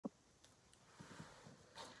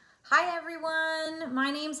Hi everyone,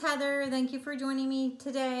 my name's Heather. Thank you for joining me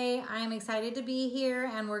today. I'm excited to be here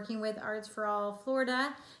and working with Arts for All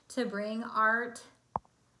Florida to bring art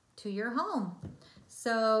to your home.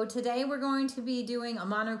 So today we're going to be doing a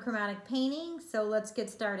monochromatic painting, so let's get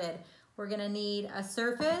started. We're gonna need a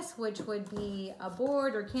surface, which would be a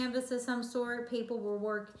board or canvas of some sort. Paper will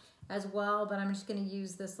work as well, but I'm just gonna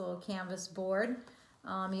use this little canvas board.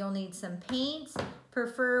 You'll need some paint,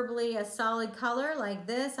 preferably a solid color like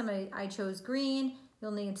this. I chose green.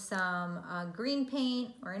 You'll need some green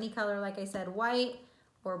paint or any color, like I said, white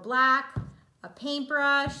or black, a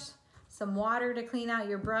paintbrush, some water to clean out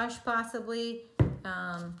your brush possibly.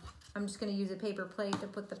 I'm just gonna use a paper plate to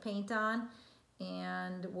put the paint on,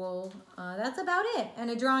 and that's about it. And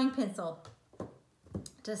a drawing pencil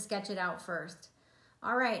to sketch it out first.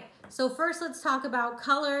 All right, so first let's talk about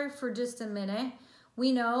color for just a minute.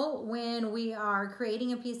 We know when we are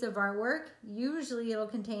creating a piece of artwork, usually it'll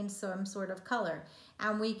contain some sort of color,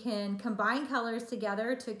 and we can combine colors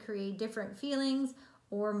together to create different feelings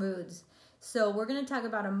or moods. So we're going to talk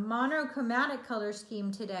about a monochromatic color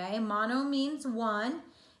scheme today. Mono means one,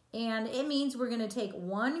 and it means we're going to take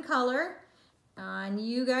one color, and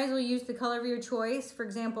you guys will use the color of your choice. For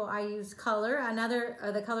example, I use color,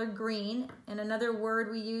 the color green, and another word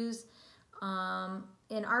we use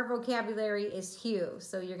in art vocabulary is hue.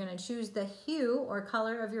 So you're gonna choose the hue or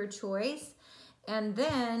color of your choice, and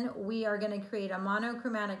then we are gonna create a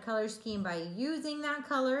monochromatic color scheme by using that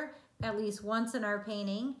color at least once in our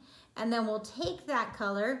painting, and then we'll take that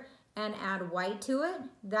color and add white to it.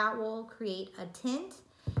 That will create a tint,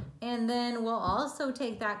 and then we'll also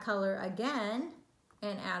take that color again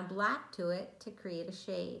and add black to it to create a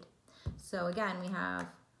shade. So again, we have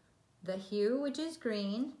the hue, which is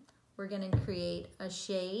green. We're going to create a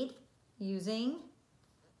shade using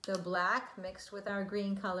the black mixed with our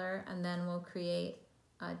green color, and then we'll create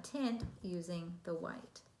a tint using the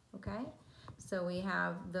white, okay? So we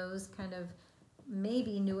have those kind of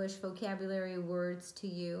maybe newish vocabulary words to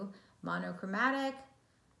you: monochromatic,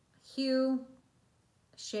 hue,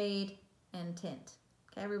 shade, and tint.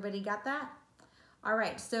 Okay, everybody got that? All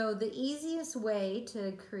right, so the easiest way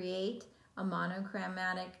to create a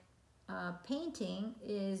monochromatic painting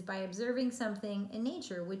is by observing something in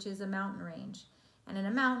nature, which is a mountain range. And in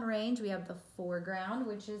a mountain range, we have the foreground,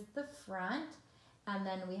 which is the front, and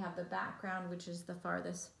then we have the background, which is the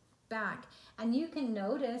farthest back. And you can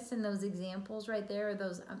notice in those examples right there,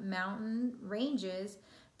 those mountain ranges,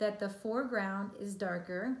 that the foreground is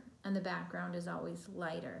darker and the background is always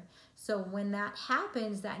lighter. So when that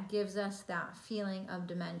happens, that gives us that feeling of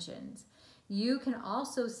dimensions. You can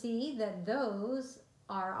also see that those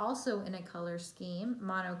are also in a color scheme,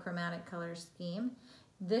 monochromatic color scheme.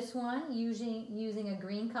 This one using a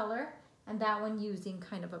green color, and that one using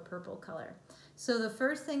kind of a purple color. So the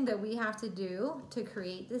first thing that we have to do to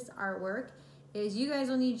create this artwork is you guys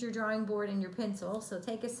will need your drawing board and your pencil. So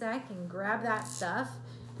take a sec and grab that stuff.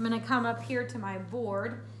 I'm gonna come up here to my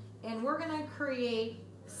board, and we're gonna create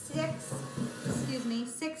six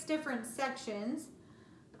different sections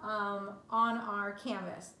on our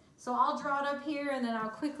canvas. So I'll draw it up here, and then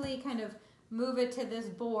I'll quickly kind of move it to this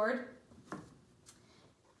board,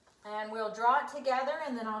 and we'll draw it together,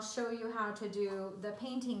 and then I'll show you how to do the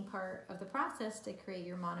painting part of the process to create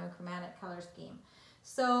your monochromatic color scheme.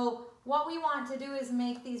 So what we want to do is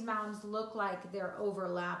make these mountains look like they're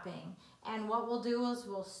overlapping. And what we'll do is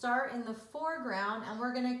we'll start in the foreground, and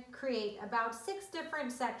we're gonna create about 6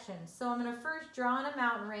 different sections. So I'm gonna first draw in a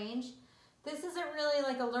mountain range. This isn't really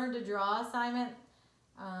like a learn to draw assignment.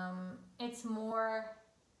 It's more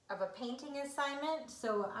of a painting assignment,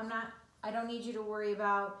 so I don't need you to worry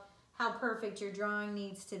about how perfect your drawing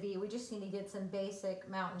needs to be. We just need to get some basic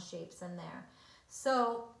mountain shapes in there.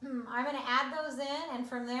 So I'm gonna add those in, and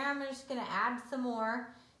from there I'm just gonna add some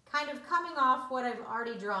more, kind of coming off what I've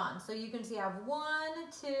already drawn. So you can see I have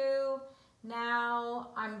 1, 2,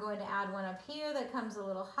 now I'm going to add one up here that comes a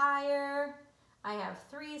little higher. I have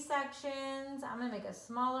 3 sections. I'm gonna make a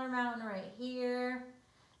smaller mountain right here,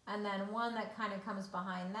 and then one that kind of comes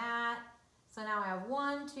behind that. So now I have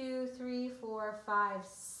 1, 2, 3, 4, 5,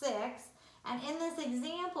 6. And in this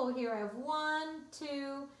example here, I have 1,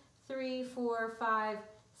 2, 3, 4, 5,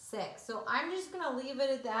 6. So I'm just gonna leave it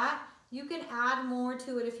at that. You can add more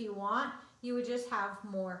to it if you want. You would just have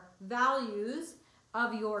more values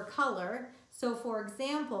of your color. So for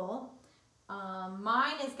example,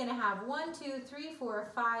 mine is gonna have 1, 2, 3,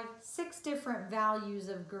 4, 5, 6 different values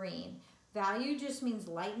of green. Value just means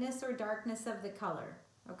lightness or darkness of the color,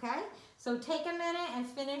 okay? So take a minute and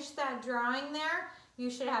finish that drawing there. You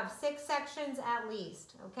should have 6 sections at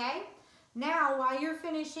least, okay? Now, while you're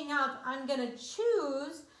finishing up, I'm gonna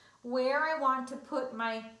choose where I want to put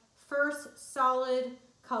my first solid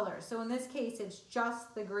color. So in this case, it's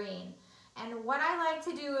just the green. And what I like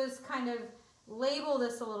to do is kind of label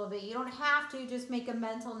this a little bit. You don't have to, just make a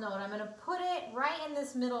mental note. I'm gonna put it right in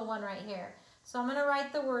this middle one right here. So I'm gonna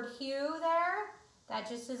write the word hue there. That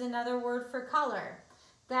just is another word for color.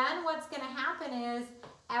 Then what's gonna happen is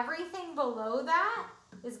everything below that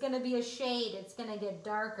is gonna be a shade. It's gonna get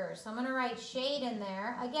darker. So I'm gonna write shade in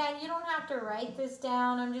there. Again, you don't have to write this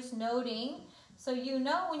down. I'm just noting. So you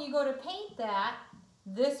know when you go to paint that,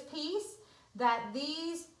 this piece, that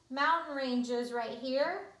these mountain ranges right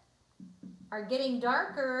here are getting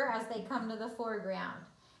darker as they come to the foreground.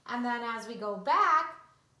 And then as we go back,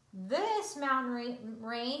 this mountain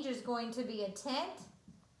range is going to be a tint,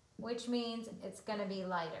 which means it's gonna be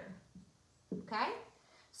lighter, okay?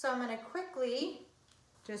 So I'm gonna quickly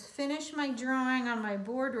just finish my drawing on my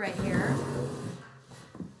board right here.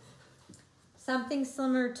 Something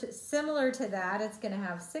similar to that. It's gonna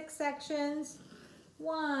have 6 sections.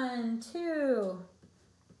 1, 2,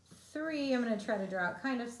 3. I'm gonna try to draw it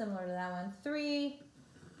kind of similar to that one. 3,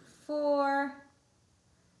 4,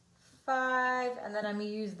 5, and then I'm gonna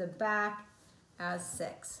use the back as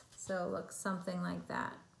 6. So it looks something like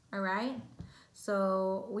that. All right.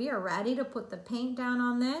 So we are ready to put the paint down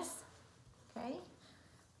on this. Okay.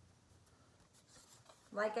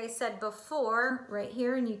 Like I said before, right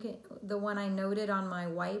here, and you can, the one I noted on my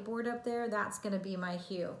whiteboard up there, that's gonna be my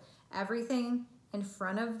hue. Everything in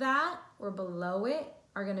front of that or below it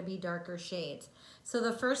are gonna be darker shades. So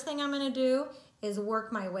the first thing I'm gonna do is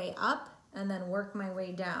work my way up and then work my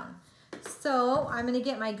way down. So I'm gonna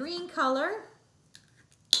get my green color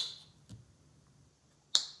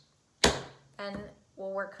and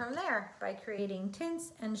we'll work from there by creating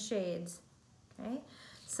tints and shades, okay?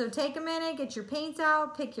 So take a minute, get your paints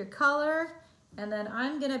out, pick your color, and then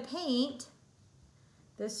I'm gonna paint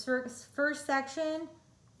this first section.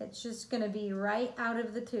 It's just gonna be right out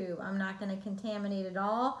of the tube. I'm not gonna contaminate it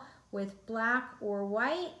all with black or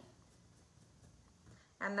white.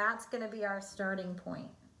 And that's gonna be our starting point.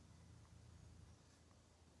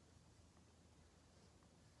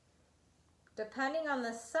 Depending on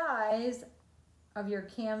the size of your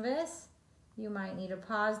canvas, you might need to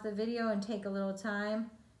pause the video and take a little time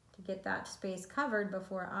to get that space covered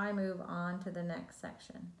before I move on to the next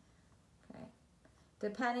section. Okay.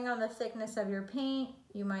 Depending on the thickness of your paint,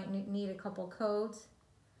 you might need a couple coats.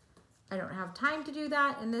 I don't have time to do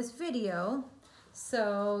that in this video,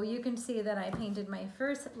 so you can see that I painted my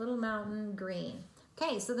first little mountain green.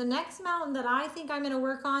 Okay, so the next mountain that I think I'm gonna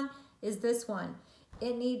work on is this one.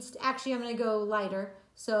 It needs, actually I'm gonna go lighter.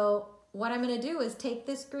 So what I'm gonna do is take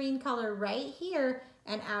this green color right here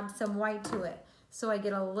and add some white to it. So I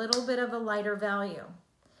get a little bit of a lighter value.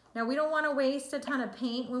 Now we don't wanna waste a ton of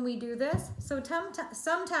paint when we do this. So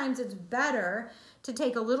sometimes it's better to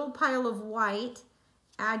take a little pile of white,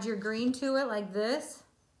 add your green to it like this,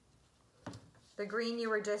 the green you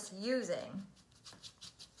were just using,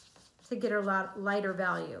 to get a lot lighter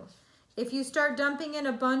value. If you start dumping in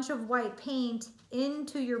a bunch of white paint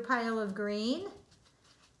into your pile of green,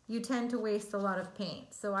 you tend to waste a lot of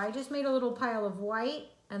paint. So I just made a little pile of white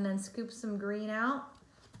and then scooped some green out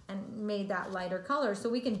and made that lighter color. So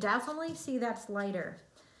we can definitely see that's lighter.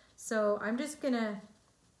 So I'm just gonna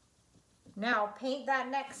now paint that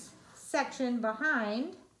next section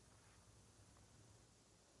behind.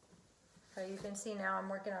 So you can see now I'm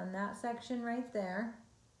working on that section right there.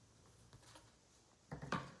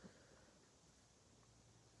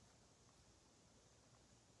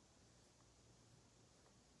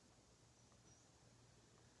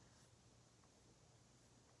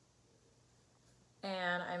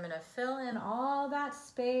 And I'm gonna fill in all that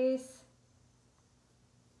space.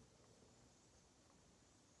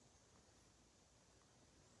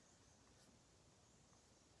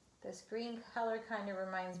 This green color kind of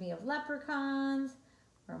reminds me of leprechauns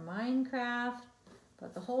or Minecraft,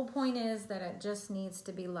 but the whole point is that it just needs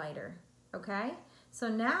to be lighter, okay? So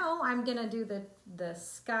now I'm gonna do the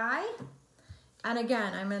sky. And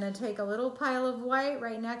again, I'm gonna take a little pile of white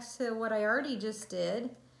right next to what I already just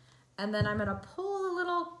did. And then I'm gonna pull a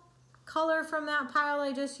little color from that pile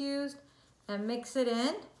I just used and mix it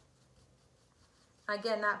in.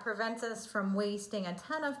 Again, that prevents us from wasting a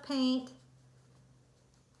ton of paint.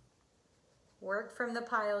 Work from the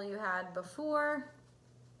pile you had before.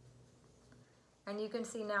 And you can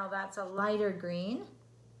see now that's a lighter green.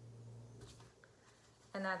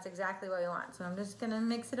 And that's exactly what we want. So I'm just gonna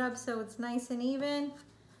mix it up so it's nice and even.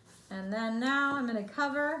 And then now I'm gonna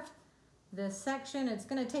cover this section. It's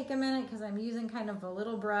gonna take a minute because I'm using kind of a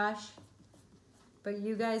little brush, but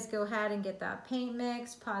you guys go ahead and get that paint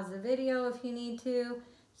mix, pause the video if you need to,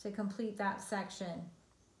 to complete that section.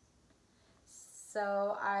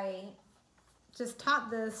 So I just taught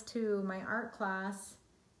this to my art class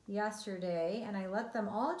yesterday, and I let them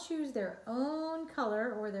all choose their own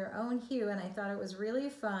color or their own hue, and I thought it was really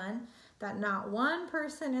fun that not one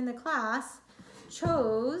person in the class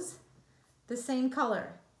chose the same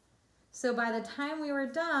color. So by the time we were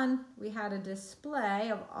done, we had a display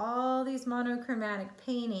of all these monochromatic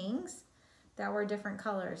paintings that were different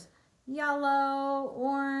colors: yellow,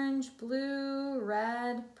 orange, blue,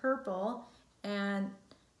 red, purple, and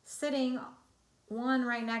sitting one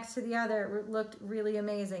right next to the other, it looked really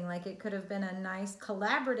amazing. Like it could have been a nice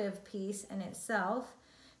collaborative piece in itself.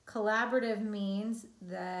 Collaborative means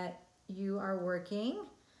that you are working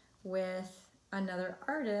with another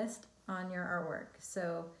artist on your artwork.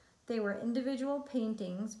 So they were individual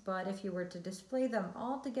paintings, but if you were to display them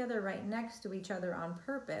all together right next to each other on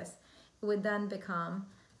purpose, it would then become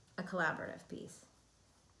a collaborative piece.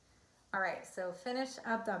 All right, so finish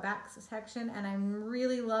up the back section, and I'm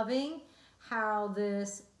really loving how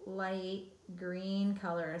this light green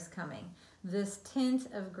color is coming. This tint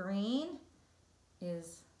of green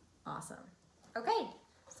is awesome. Okay,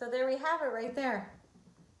 so there we have it right there.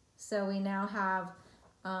 So we now have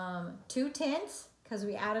 2 tints because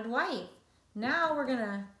we added white. Now we're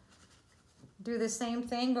gonna do the same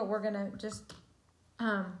thing, but we're gonna just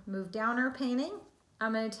move down our painting.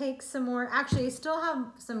 I'm gonna take some more, actually I still have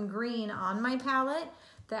some green on my palette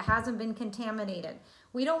that hasn't been contaminated.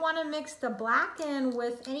 We don't wanna mix the black in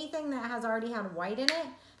with anything that has already had white in it,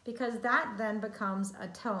 because that then becomes a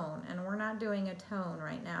tone, and we're not doing a tone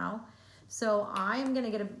right now. So I'm gonna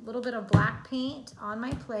get a little bit of black paint on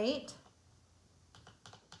my plate.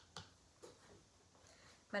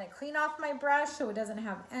 I'm gonna clean off my brush so it doesn't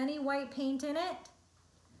have any white paint in it.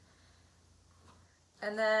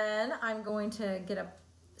 And then I'm going to get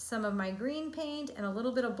some of my green paint and a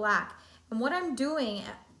little bit of black. And what I'm doing,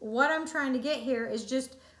 what I'm trying to get here is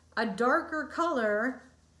just a darker color,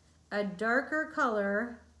 darker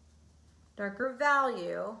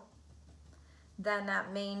value than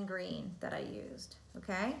that main green that I used,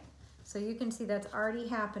 okay? So you can see that's already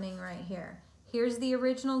happening right here. Here's the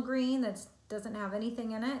original green that doesn't have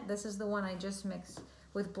anything in it. This is the one I just mixed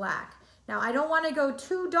with black. Now I don't want to go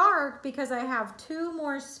too dark because I have 2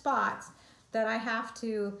 more spots that I have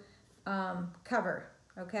to cover,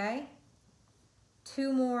 okay?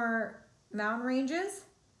 2 more mountain ranges.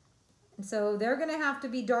 And so they're gonna have to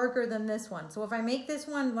be darker than this one. So if I make this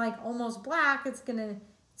one like almost black, it's gonna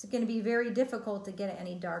be very difficult to get it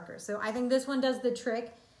any darker. So I think this one does the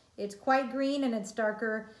trick. It's quite green and it's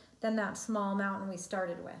darker than that small mountain we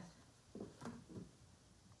started with.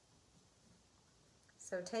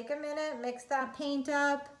 So take a minute, mix that paint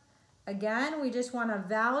up. Again, we just want a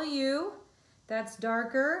value that's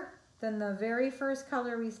darker than the very first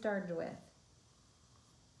color we started with.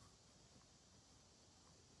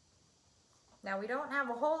 Now we don't have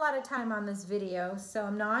a whole lot of time on this video, so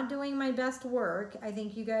I'm not doing my best work. I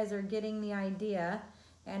think you guys are getting the idea.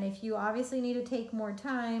 And if you obviously need to take more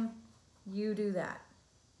time, you do that.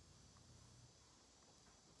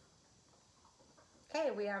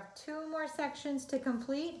 Okay, we have 2 more sections to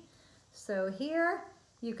complete. So here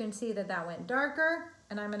you can see that that went darker,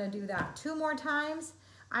 and I'm gonna do that 2 more times.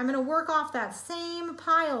 I'm gonna work off that same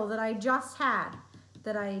pile that I just had,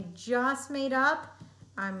 that I just made up.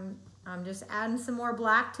 I'm just adding some more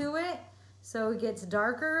black to it so it gets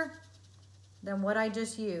darker than what I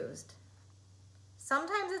just used.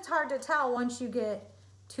 Sometimes it's hard to tell once you get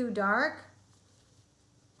too dark,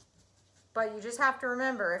 but you just have to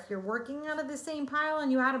remember, if you're working out of the same pile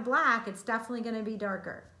and you add a black, it's definitely gonna be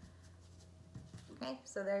darker. Okay,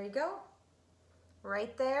 so there you go.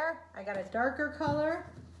 Right there, I got a darker color,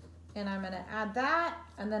 and I'm gonna add that,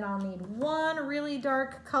 and then I'll need 1 really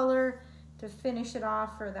dark color to finish it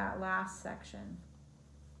off for that last section.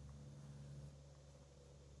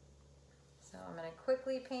 So I'm gonna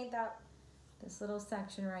quickly paint this little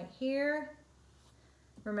section right here.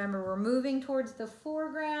 Remember, we're moving towards the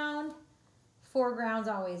foreground. Foreground's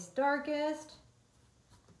always darkest,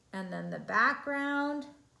 and then the background,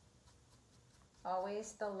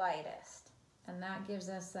 always the lightest. And that gives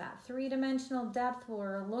us that 3-dimensional depth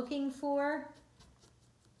we're looking for.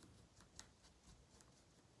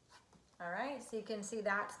 All right, so you can see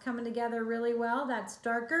that's coming together really well. That's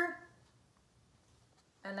darker.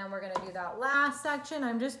 And then we're gonna do that last section.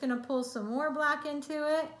 I'm just gonna pull some more black into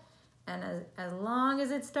it. And as long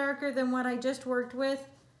as it's darker than what I just worked with,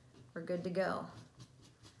 we're good to go.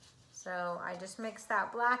 So I just mixed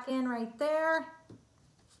that black in right there.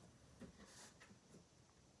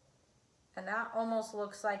 And that almost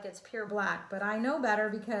looks like it's pure black, but I know better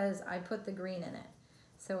because I put the green in it.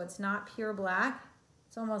 So it's not pure black.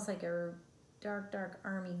 It's almost like a dark, dark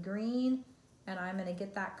army green. And I'm gonna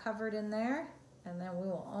get that covered in there, and then we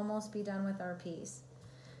will almost be done with our piece.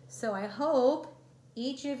 So I hope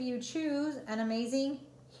each of you choose an amazing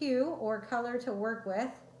hue or color to work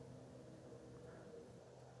with.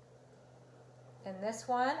 In this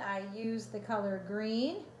one, I used the color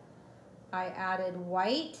green. I added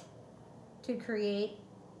white to create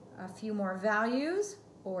a few more values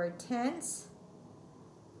or tints.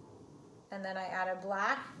 And then I added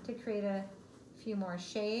black to create a few more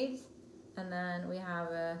shades. And then we have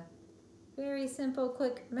a very simple,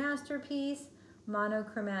 quick masterpiece,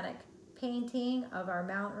 monochromatic painting of our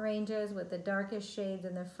mountain ranges with the darkest shades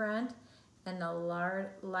in the front and the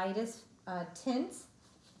lightest tints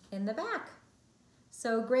in the back.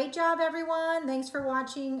 So great job, everyone. Thanks for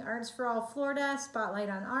watching Arts for All Florida, Spotlight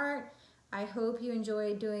on Art. I hope you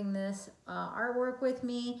enjoyed doing this artwork with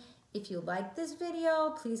me. If you liked this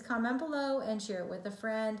video, please comment below and share it with a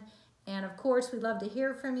friend. And of course, we'd love to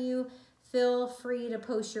hear from you. Feel free to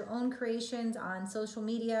post your own creations on social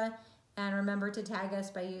media. And remember to tag us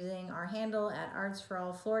by using our handle at Arts for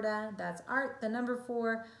All Florida. That's art, the number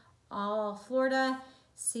 4, all Florida.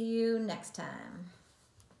 See you next time.